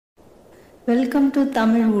Welcome to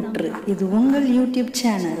Tamil ஊற்று. இது உங்கள் யூடியூப்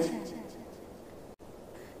சேனல்.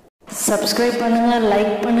 சப்ஸ்கிரைப் பண்ணுங்க,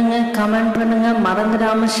 லைக் பண்ணுங்க, கமெண்ட் பண்ணுங்க,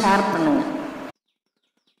 மறந்துடாம ஷேர் பண்ணுங்க.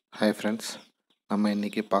 ஹாய் ஃப்ரெண்ட்ஸ், நம்ம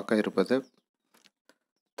இன்றைக்கி பார்க்க இருப்பது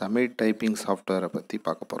தமிழ் டைப்பிங் சாஃப்ட்வேரை பற்றி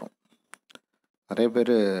பார்க்க போகிறோம். நிறைய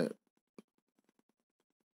பேர்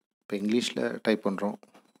இப்போ இங்கிலீஷில் டைப் பண்ணுறோன்னா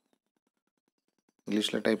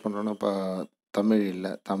இப்போ தமிழ்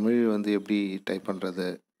இல்லை. தமிழ் எப்படி டைப் பண்ணுறது,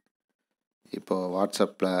 இப்போது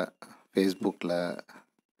வாட்ஸ்அப்பில் ஃபேஸ்புக்கில்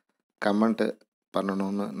கமெண்ட்டு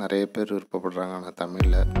பண்ணணுன்னு நிறைய பேர் விருப்பப்படுறாங்க. ஆனால்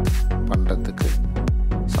தமிழில் பண்ணுறதுக்கு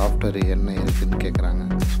சாஃப்ட்வேர் என்ன இருக்குதுன்னு கேட்குறாங்க.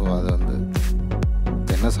 ஸோ அதை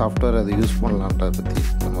என்ன சாஃப்ட்வேர் அதை யூஸ் பண்ணலான்றதை பற்றி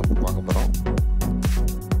நம்ம இப்போ பார்க்க போகிறோம்.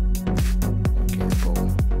 ஓகே, இப்போது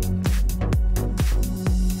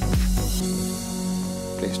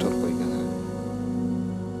ப்ளே ஸ்டோர் போய்க்கோங்க.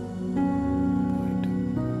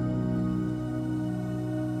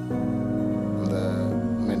 அந்த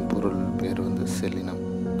மென்பொருள் பேர் செல்லினம்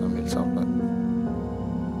தமிழ் சாஃப்ட்வேர்.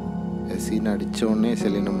 சீன் அடித்த உடனே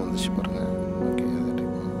செல்லினம் வந்துச்சு பாருங்கள். ஓகே,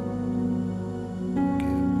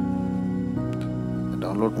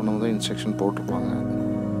 டவுன்லோட் பண்ணும்போது இன்ஸ்ட்ரக்ஷன் போட்டிருப்பாங்க.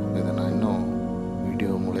 இதை நான் இன்னும்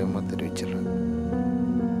வீடியோ மூலயமா தெரிவிச்சிடுறேன்.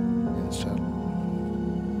 Install,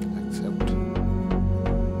 accept.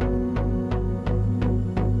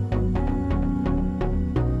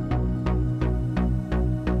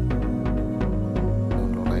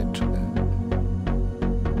 டவுன்லோட் ஆகிட்டுருக்கு.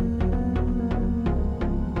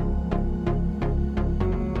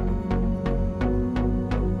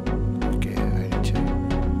 ஓகே, ஆயிடுச்சு.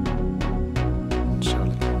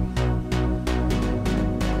 இன்ஸ்டால்.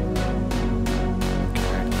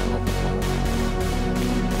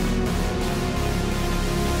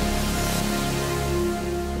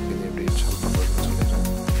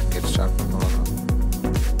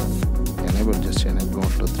 Just enable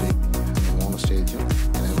 1 2 3 மூணு ஸ்டேஜும்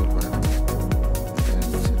எனேபிள் பண்ணுங்க.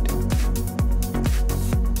 எனேபிள் செட்டிங்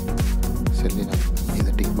செல்லினம்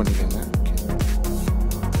இதை டிக் பண்ணிக்கோங்க. ஓகே,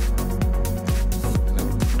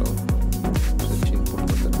 எனேபிள் பண்ணிட்டோம். சர்ச் இன்புட்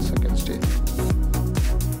பண்ணுறது செகண்ட் ஸ்டேஜ்.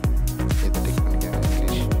 இதை டிக் பண்ணிக்கோங்க.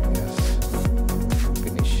 English, S,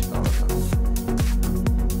 finish. அவ்வளோதான்.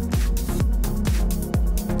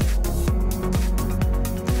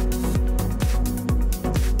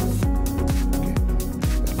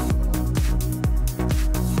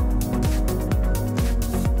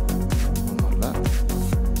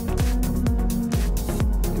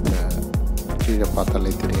 கீழே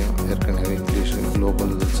பார்த்தாலே தெரியும், ஏற்கனவே இங்கிலீஷ்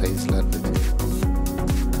குளோபல் சைஸில் இருந்தது,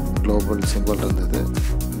 குளோபல் சிம்பிள் இருந்தது.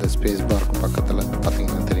 இந்த ஸ்பேஸ் பார்க்கு பக்கத்தில்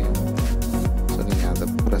பார்த்தீங்கன்னா தெரியும். ஸோ நீங்கள் அதை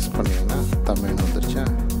ப்ரெஸ் பண்ணிங்கன்னா தமிழ்னு வந்துருச்சா.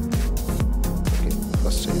 ஓகே,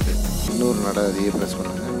 ஃபஸ்ட்டு இது இன்னொரு நட அதையே ப்ரெஸ்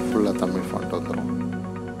பண்ணுங்கள். ஃபுல்லாக தமிழ் ஃபாண்ட் வந்துடும்.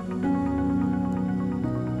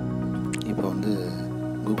 இப்போ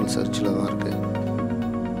கூகுள் சர்ச்சில் தான் இருக்குது.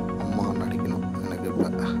 அம்மான்னு அடிக்கணும். எனக்கு இப்போ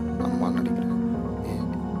அம்மான்னு அடிக்கிறேன்.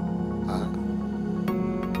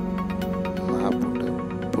 போட்டு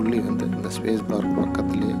புள்ளி இந்த ஸ்பேஸ் பார்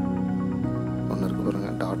பக்கத்துலேயே ஒன்று இருக்கு பாருங்க,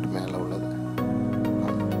 டாட் மேலே உள்ளது.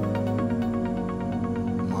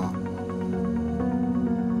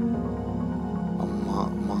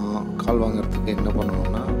 அம்மா கால் வாங்கிறதுக்கு என்ன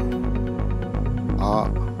பண்ணணும்னா ஆ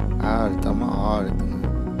அழுத்தாமல் ஆ அழுத்துங்க.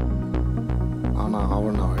 ஆனால்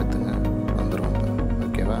ஆவணா அழுத்துங்க, வந்துடும்.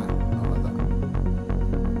 ஓகேவா? அவ்வளோதான்.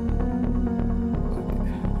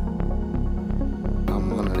 ஓகே,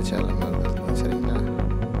 அம்மா நினச்சா எல்லாமே வந்துருக்குங்க. சரிங்களா?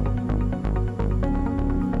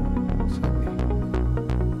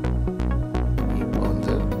 இப்போ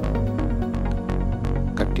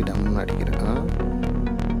கட்டிடம்னு அடிக்கிறேன்.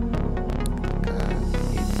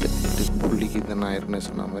 இது புள்ளிக்கு இதை நான் ஏற்கனவே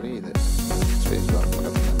சொன்ன மாதிரி இது ஸ்பேஸ் பார்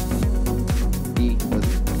பக்கத்தில் டீ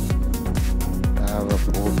தேவை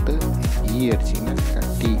போட்டு ஈ அடிச்சிங்கன்னா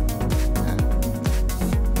கட்டி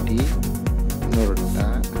டீ இன்னொரு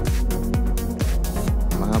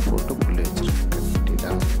போட்டு புள்ளி வச்சிருக்கேன்.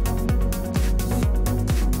 கட்டிடம்.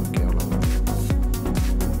 ஓகே, அவ்வளோதான்.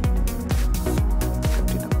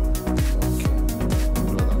 கட்டிடம். ஓகே,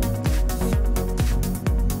 அவ்வளோதான்.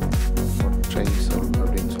 ஒற்றை சொல்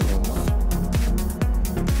அப்படின்னு சொல்லுவோமா?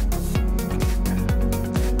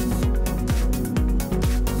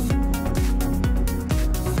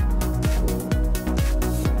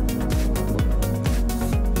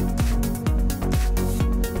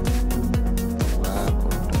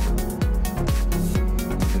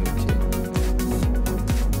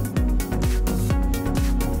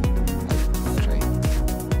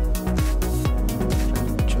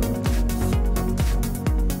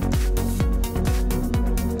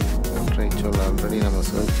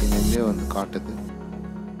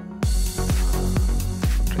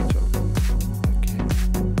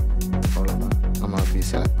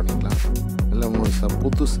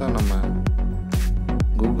 புதுசாக நம்ம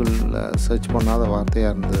கூகுளில் சர்ச் பண்ணாத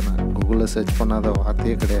வார்த்தையாக இருந்ததுன்னா, கூகுளில் சர்ச் பண்ணாத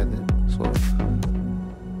வார்த்தையே கிடையாது. ஸோ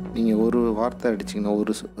நீங்கள் ஒரு வார்த்தை அடிச்சிங்கன்னா,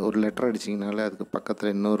 ஒரு லெட்டர் அடிச்சிங்கனாலே அதுக்கு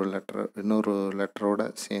பக்கத்தில் இன்னொரு லெட்டரோட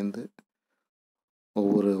சேர்ந்து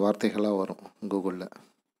ஒவ்வொரு வார்த்தைகளாக வரும் கூகுளில்.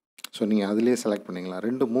 ஸோ நீங்கள் அதிலே செலக்ட் பண்ணிக்கலாம்.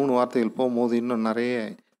 2-3 வார்த்தைகள் போகும்போது இன்னும்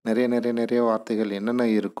நிறைய வார்த்தைகள் என்னென்ன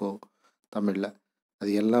இருக்கோ தமிழில்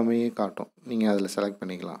அது எல்லாமே காட்டும். நீங்கள் அதில் செலக்ட்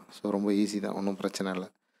பண்ணிக்கலாம். ஸோ ரொம்ப ஈஸி தான், ஒன்றும் பிரச்சனை இல்லை.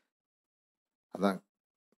 அதான்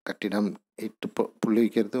கட்டிடம் இட்டு புள்ளி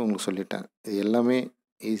வைக்கிறது உங்களுக்கு சொல்லிட்டேன். இது எல்லாமே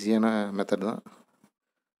ஈஸியான மெத்தட் தான்.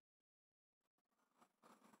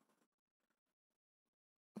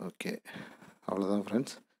 ஓகே, அவ்வளோதான்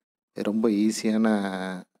ஃப்ரெண்ட்ஸ். இது ரொம்ப ஈஸியான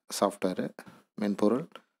சாஃப்ட்வேரு, மென்பொருள்.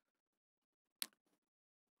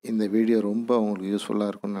 இந்த வீடியோ ரொம்ப உங்களுக்கு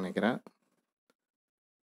யூஸ்ஃபுல்லாக இருக்கும்னு நினைக்கிறேன்.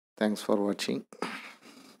 தேங்க்ஸ் ஃபார் வாட்சிங்.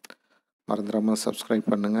 மறந்துடாமல்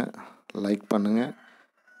சப்ஸ்கிரைப் பண்ணுங்கள், லைக் பண்ணுங்கள்,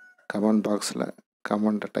 கமெண்ட் பாக்ஸில்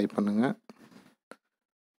கமெண்ட்டை டைப் பண்ணுங்கள்.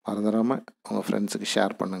 மறந்துடாமல் உங்கள் ஃப்ரெண்ட்ஸுக்கு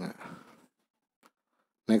ஷேர் பண்ணுங்கள்.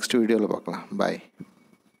 நெக்ஸ்ட் வீடியோவில் பார்க்கலாம். பாய்.